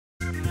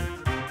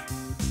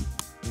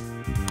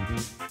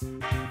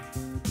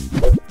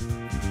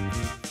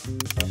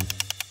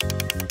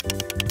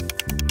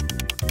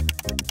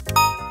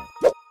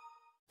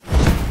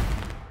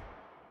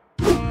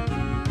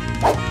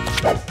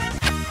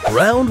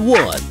Round 1.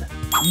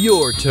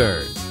 Your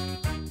turn.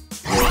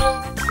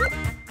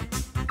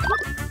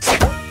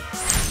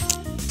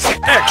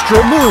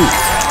 Extra move!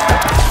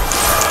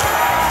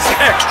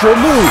 Extra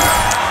move!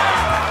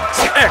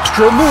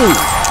 Extra move!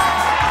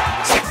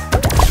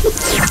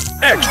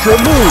 Extra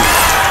move!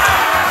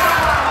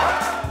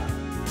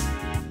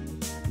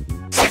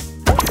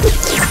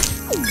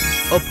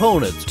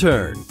 Opponent's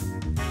turn.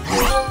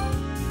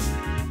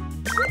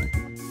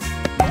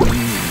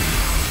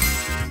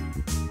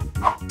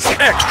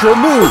 Extra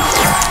move!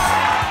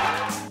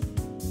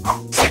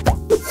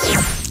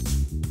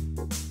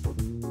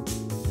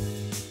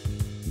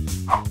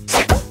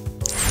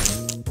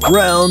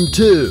 Round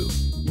 2.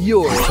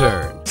 Your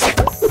turn.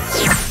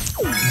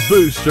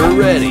 Booster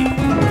ready.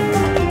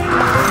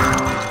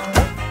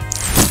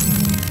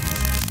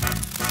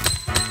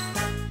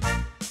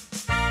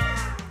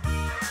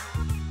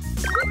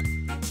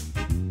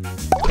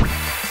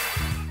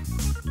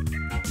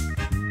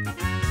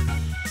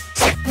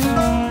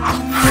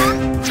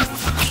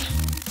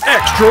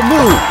 Extra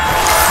move!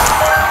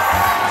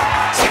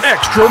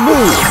 Extra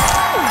move!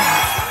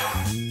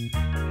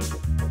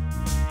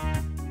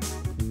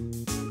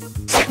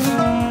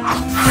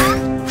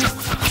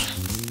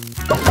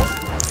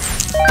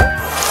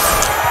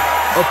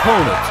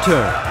 Opponent's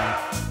turn.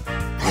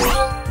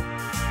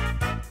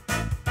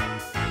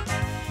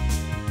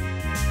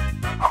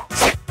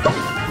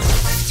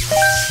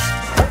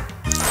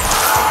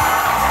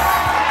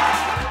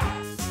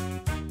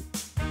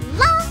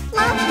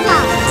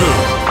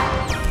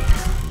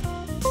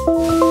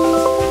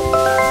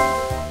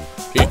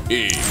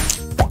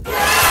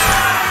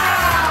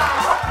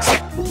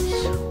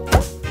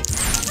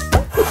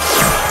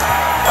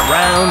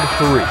 Round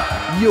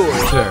 3. Your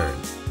turn.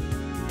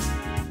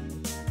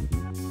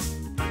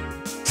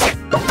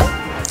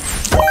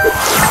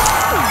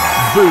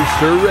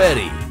 Booster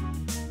ready.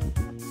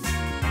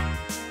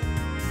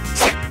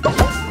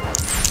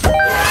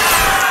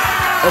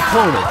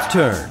 Opponent's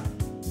turn.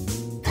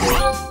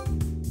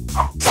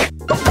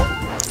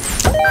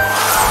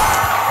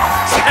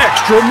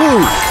 Extra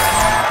move.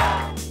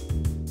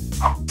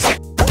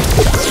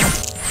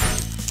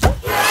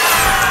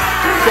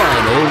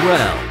 Final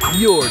round.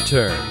 Your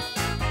turn.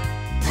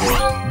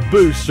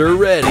 Booster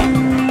ready.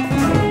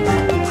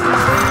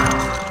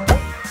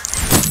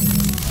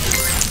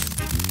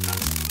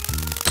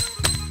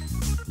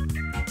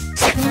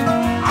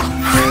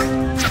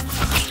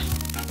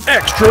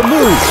 Extra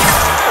move!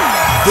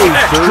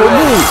 Booster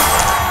ready!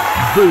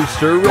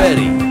 Booster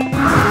ready!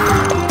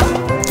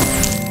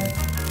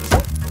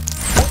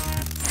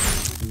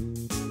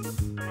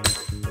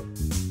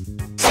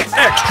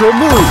 Extra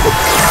move!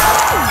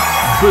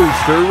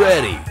 Booster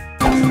ready!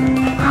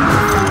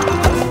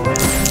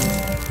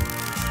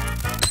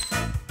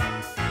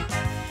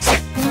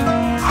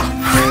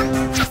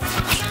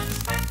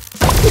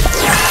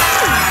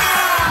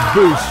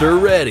 Booster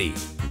ready!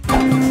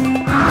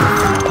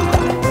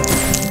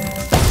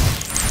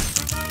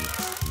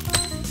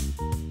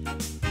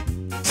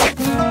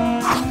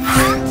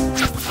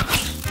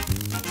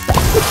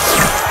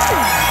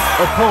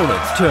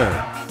 Opponent's turn.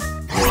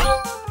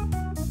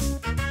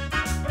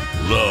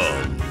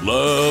 Love,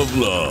 love,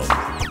 love.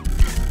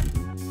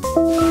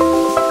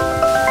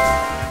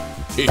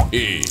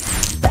 Hee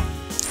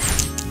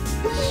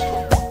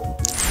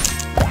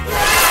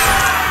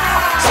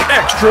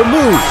Extra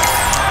move!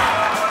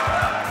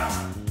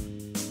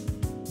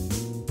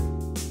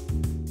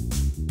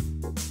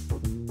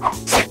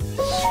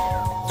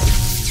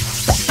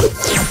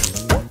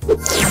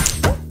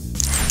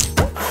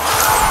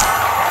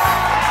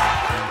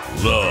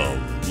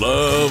 Love,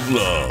 love,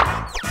 love.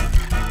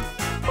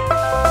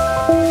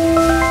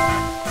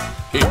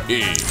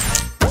 Hee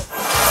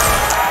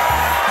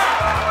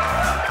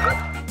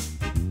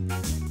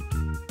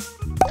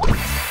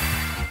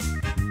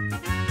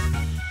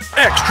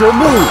Extra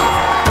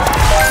move!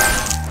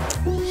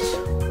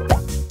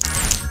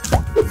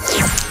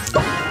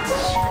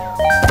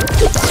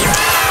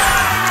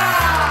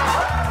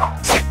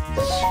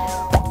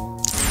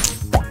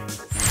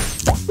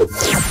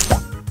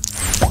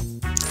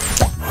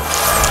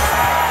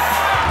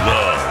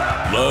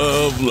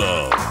 Love,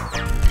 love.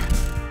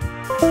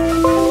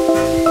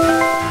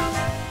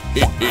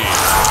 Hee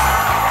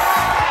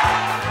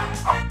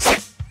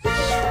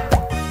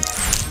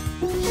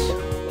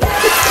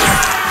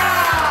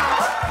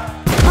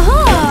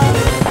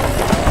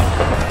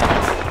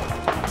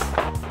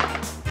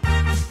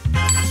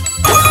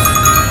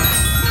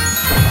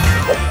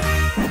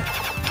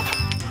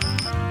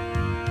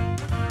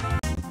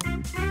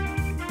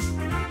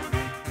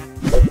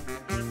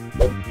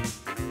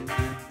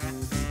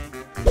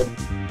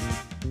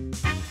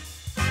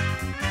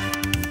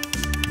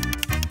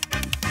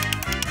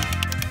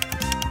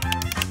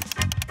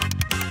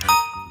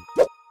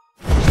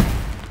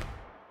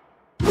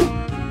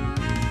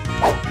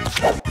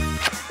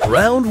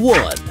Round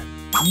 1.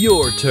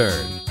 Your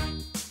turn.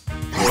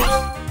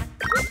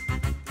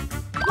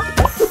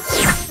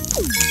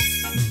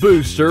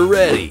 Booster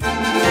ready.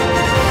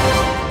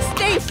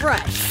 Stay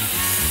fresh.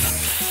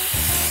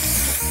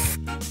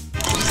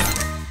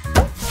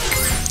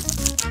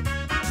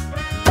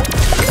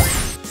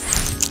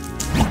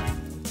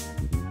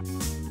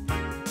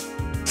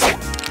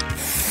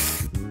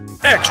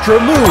 Extra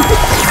move!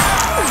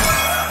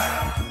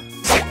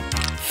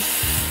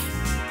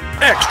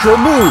 Extra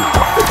move!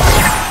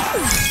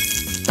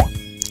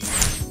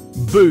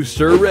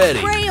 Booster ready!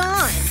 Spray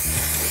on!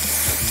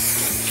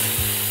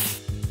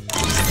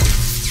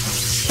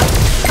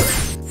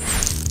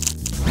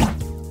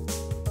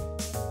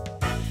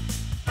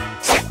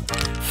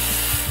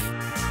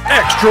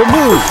 Extra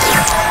move!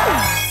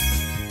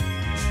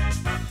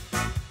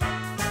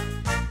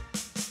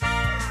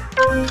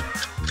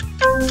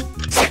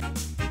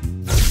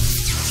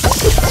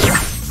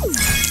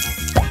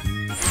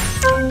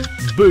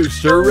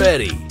 Booster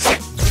ready!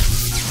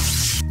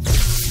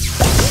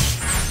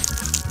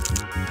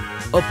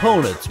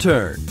 Opponent's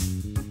turn.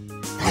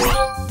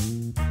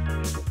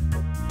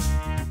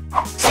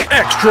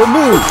 Extra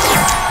move!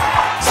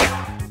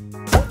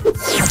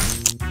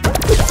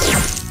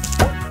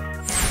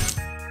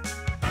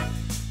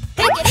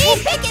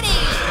 Pickety, pickety!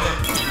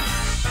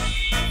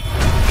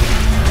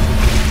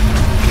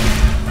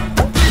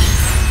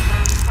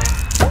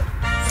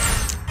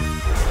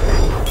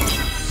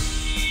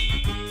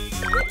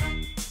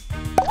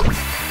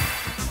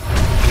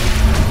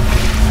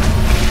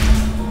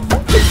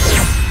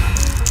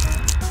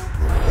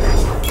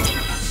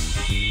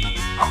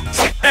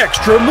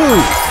 Extra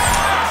move!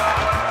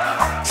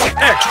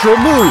 Extra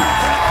move!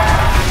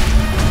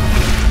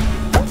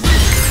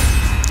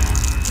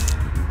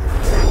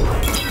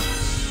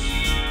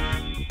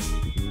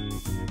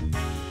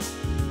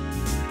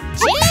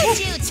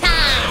 Juju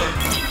time!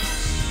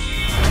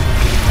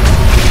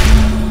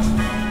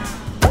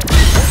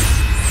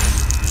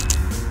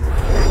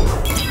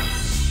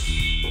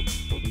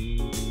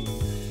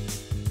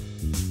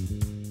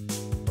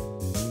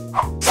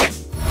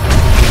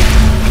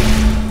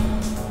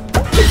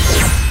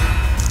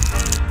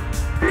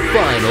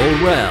 Final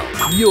round.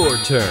 Your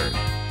turn.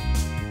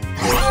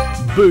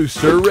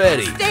 Booster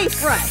ready. Stay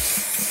fresh!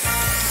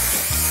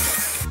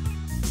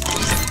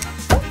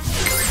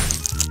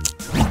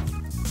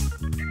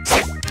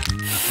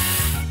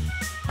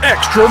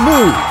 Extra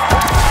move!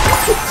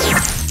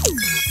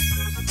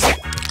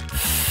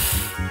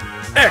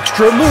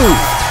 Extra move!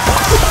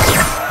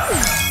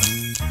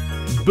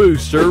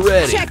 Booster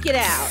ready. Check it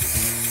out!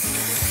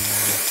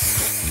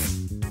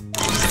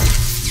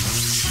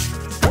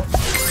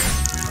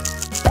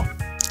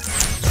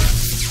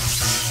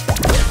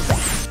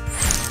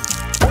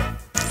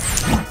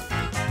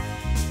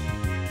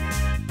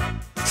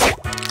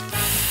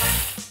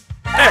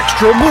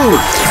 Extra move!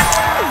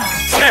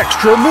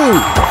 Extra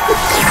move!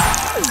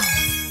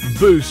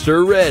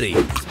 Booster ready.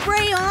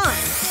 Spray on!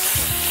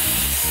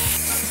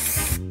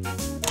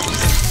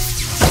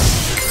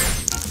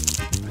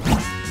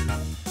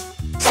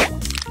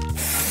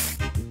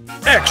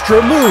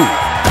 Extra move!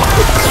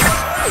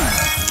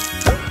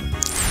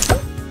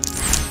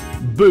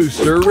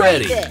 Booster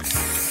ready. This.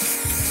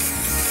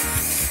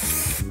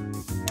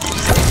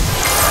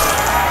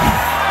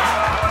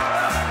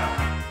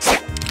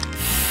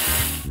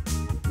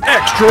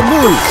 Extra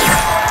move!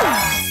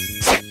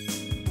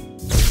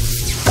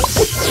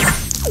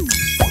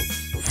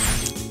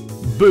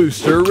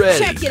 Booster ready.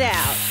 Check it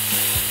out!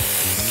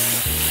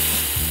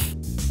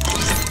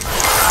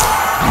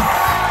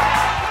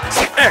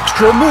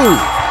 Extra move!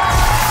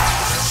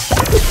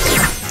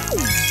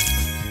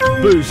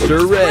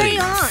 Booster ready. Spray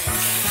on!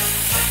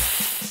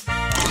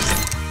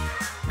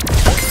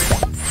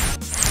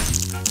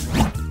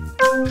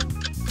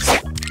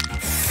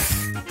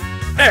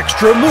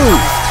 Extra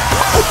move!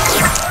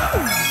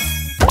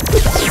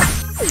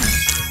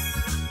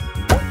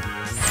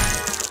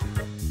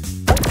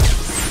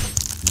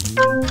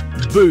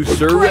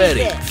 Booster Spray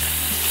ready. this.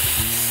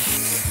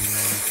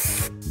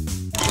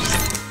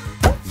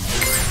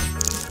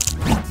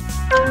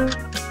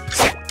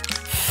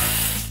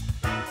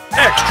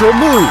 Extra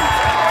move!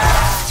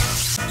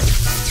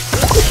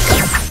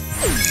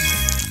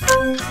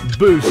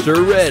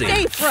 Booster ready.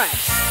 Stay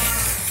fresh!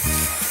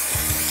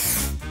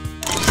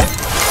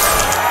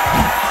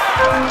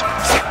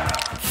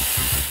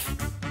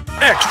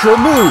 Extra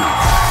move!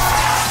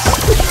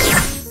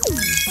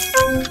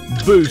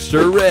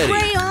 Booster ready.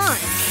 Spray on!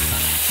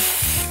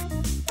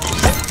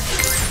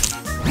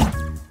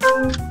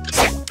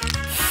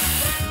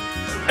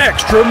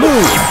 Extra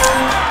move!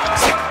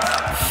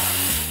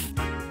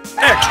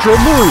 Extra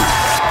move!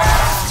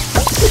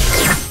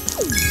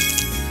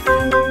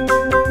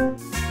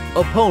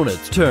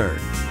 Opponent's turn.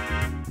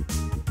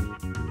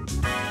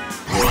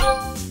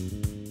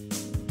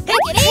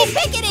 Pickety,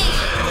 pickety!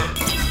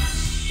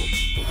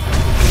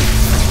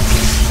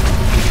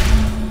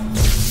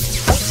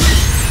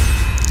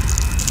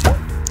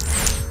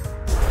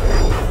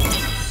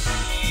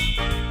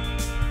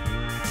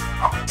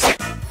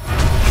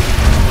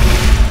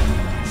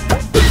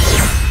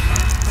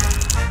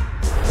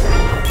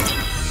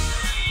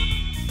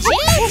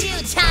 Juju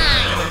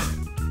time!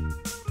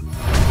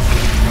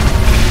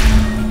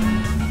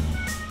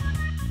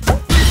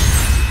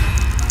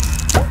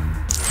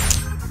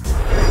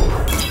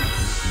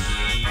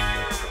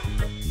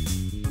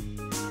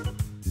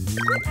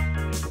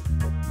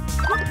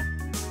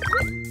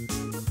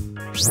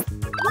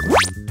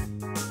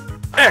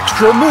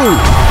 Extra move.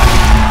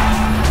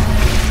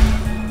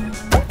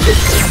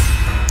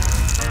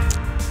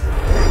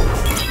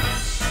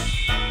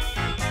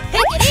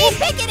 Pickety,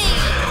 pickety.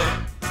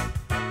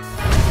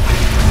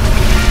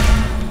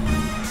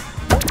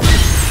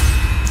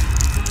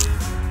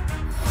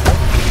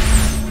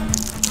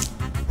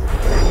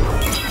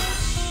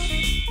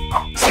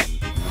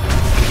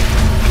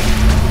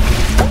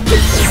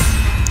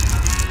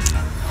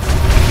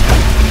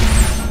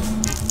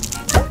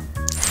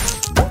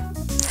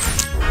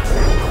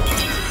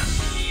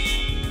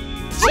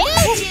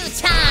 Choo-choo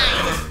time.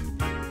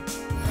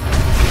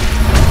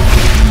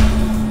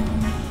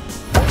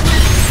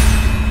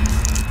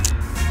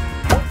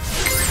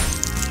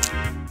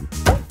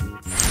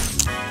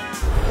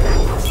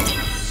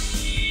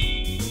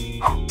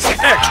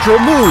 Extra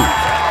move.